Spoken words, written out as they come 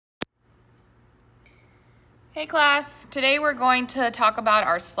Hey class, today we're going to talk about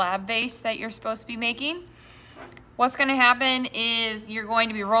our slab vase that you're supposed to be making. What's going to happen is you're going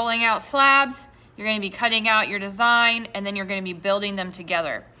to be rolling out slabs, you're going to be cutting out your design, and then you're going to be building them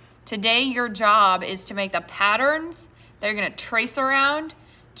together. Today your job is to make the patterns that you're going to trace around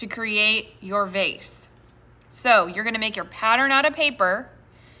to create your vase. So you're going to make your pattern out of paper,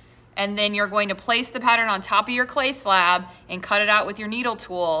 and then you're going to place the pattern on top of your clay slab and cut it out with your needle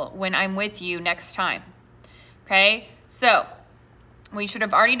tool when I'm with you next time. Okay, so what you should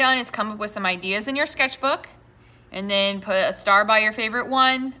have already done is come up with some ideas in your sketchbook and then put a star by your favorite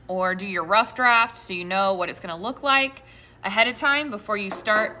one or do your rough draft so you know what it's going to look like ahead of time before you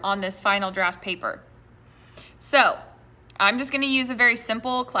start on this final draft paper. So I'm just going to use a very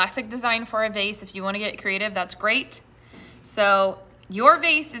simple classic design for a vase. If you want to get creative, that's great. So your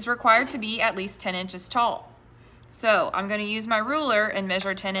vase is required to be at least 10 inches tall. So I'm going to use my ruler and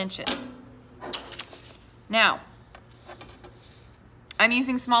measure 10 inches. Now, I'm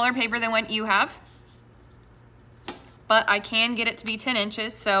using smaller paper than what you have, but I can get it to be 10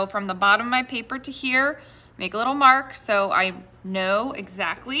 inches. So from the bottom of my paper to here, make a little mark so I know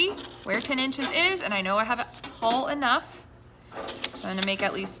exactly where 10 inches is, and I know I have it tall enough. So I'm gonna make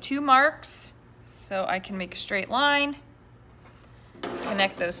at least 2 marks so I can make a straight line,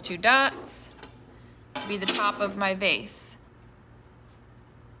 connect those 2 dots to be the top of my vase.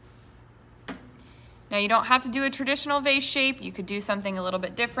 Now you don't have to do a traditional vase shape. You could do something a little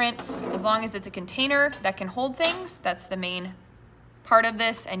bit different. As long as it's a container that can hold things, that's the main part of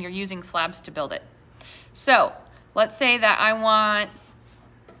this, and you're using slabs to build it. So let's say that I want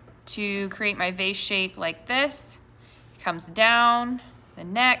to create my vase shape like this. It comes down the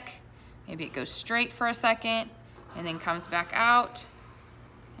neck, maybe it goes straight for a second, and then comes back out,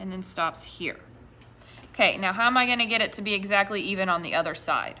 and then stops here. Okay, now how am I gonna get it to be exactly even on the other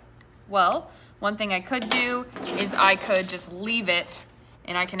side? Well, one thing I could do is I could just leave it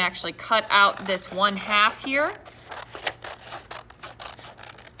and I can actually cut out this 1/2 here.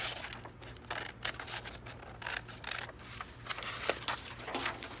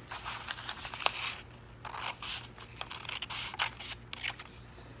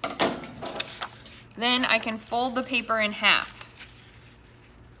 Then I can fold the paper in half.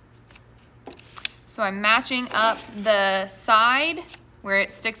 So I'm matching up the side where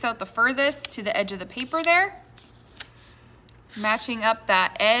it sticks out the furthest to the edge of the paper there. Matching up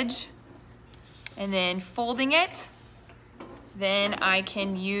that edge and then folding it. Then I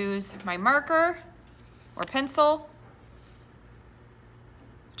can use my marker or pencil,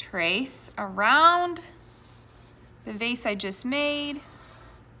 trace around the vase I just made.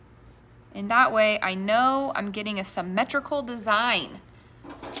 And that way I know I'm getting a symmetrical design.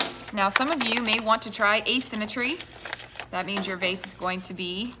 Now some of you may want to try asymmetry. That means your vase is going to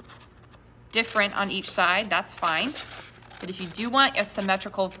be different on each side. That's fine. But if you do want a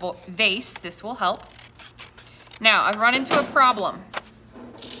symmetrical vase, this will help. Now, I've run into a problem.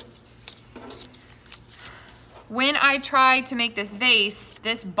 When I try to make this vase,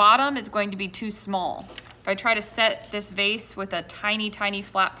 this bottom is going to be too small. If I try to set this vase with a tiny, tiny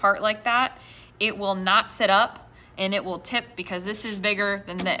flat part like that, it will not sit up and it will tip because this is bigger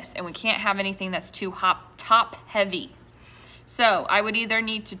than this. And we can't have anything that's too top heavy. So I would either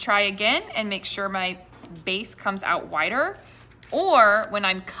need to try again and make sure my base comes out wider, or when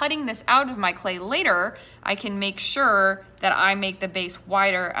I'm cutting this out of my clay later, I can make sure that I make the base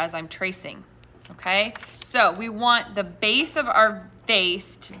wider as I'm tracing, okay? So we want the base of our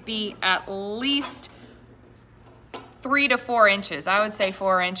vase to be at least 3 to 4 inches. I would say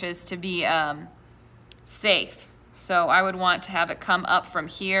 4 inches to be safe. So I would want to have it come up from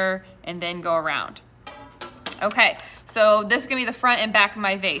here and then go around. Okay, so this is gonna be the front and back of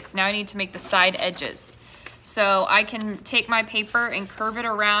my vase. Now I need to make the side edges. So I can take my paper and curve it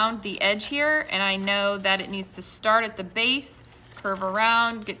around the edge here, and I know that it needs to start at the base, curve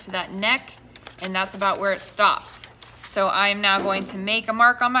around, get to that neck, and that's about where it stops. So I am now going to make a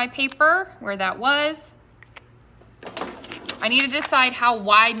mark on my paper where that was. I need to decide how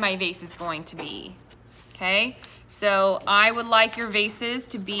wide my vase is going to be, okay? So I would like your vases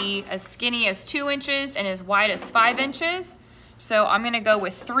to be as skinny as 2 inches and as wide as 5 inches. So I'm gonna go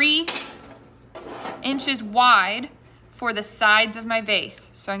with 3 inches wide for the sides of my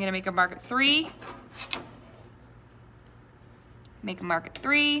vase. So I'm gonna make a mark at 3, make a mark at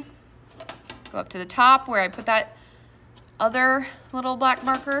 3, go up to the top where I put that other little black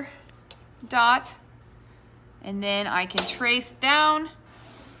marker dot, and then I can trace down.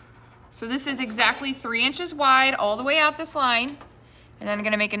 So this is exactly 3 inches wide all the way out this line. And then I'm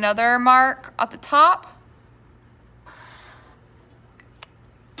gonna make another mark at the top.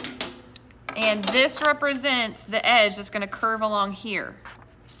 And this represents the edge that's gonna curve along here.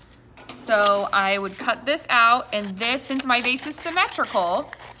 So I would cut this out, and this, since my vase is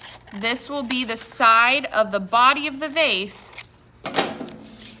symmetrical, this will be the side of the body of the vase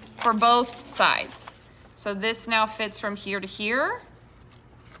for both sides. So this now fits from here to here,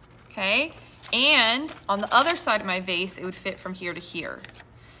 okay? And on the other side of my vase, it would fit from here to here.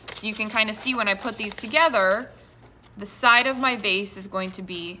 So you can kind of see when I put these together, the side of my vase is going to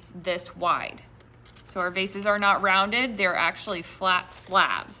be this wide. So our vases are not rounded, they're actually flat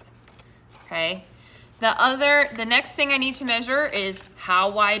slabs, okay? The next thing I need to measure is how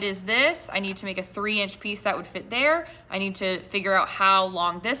wide is this? I need to make a 3-inch piece that would fit there. I need to figure out how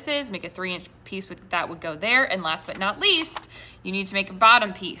long this is, make a 3-inch piece that would go there. And last but not least, you need to make a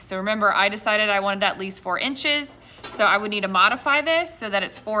bottom piece. So remember, I decided I wanted at least 4 inches. So I would need to modify this so that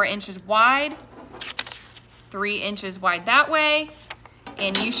it's 4 inches wide, 3 inches wide that way.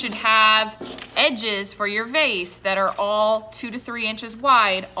 And you should have edges for your vase that are all 2 to 3 inches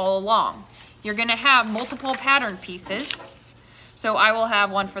wide all along. You're gonna have multiple pattern pieces. So I will have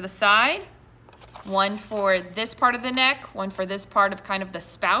one for the side, one for this part of the neck, one for this part of kind of the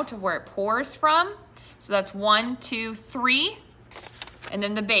spout of where it pours from. So that's 1, 2, 3, and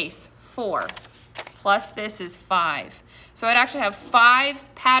then the base, 4. Plus this is 5. So I'd actually have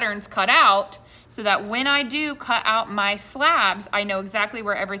 5 patterns cut out so that when I do cut out my slabs, I know exactly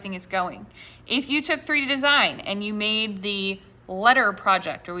where everything is going. If you took 3D Design and you made the letter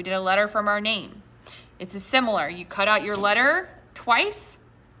project, or we did a letter from our name, it's similar. You cut out your letter twice.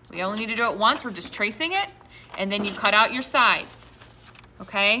 We only need to do it once. We're just tracing it. And then you cut out your sides.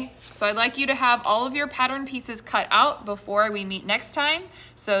 Okay? So I'd like you to have all of your pattern pieces cut out before we meet next time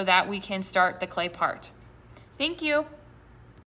so that we can start the clay part. Thank you.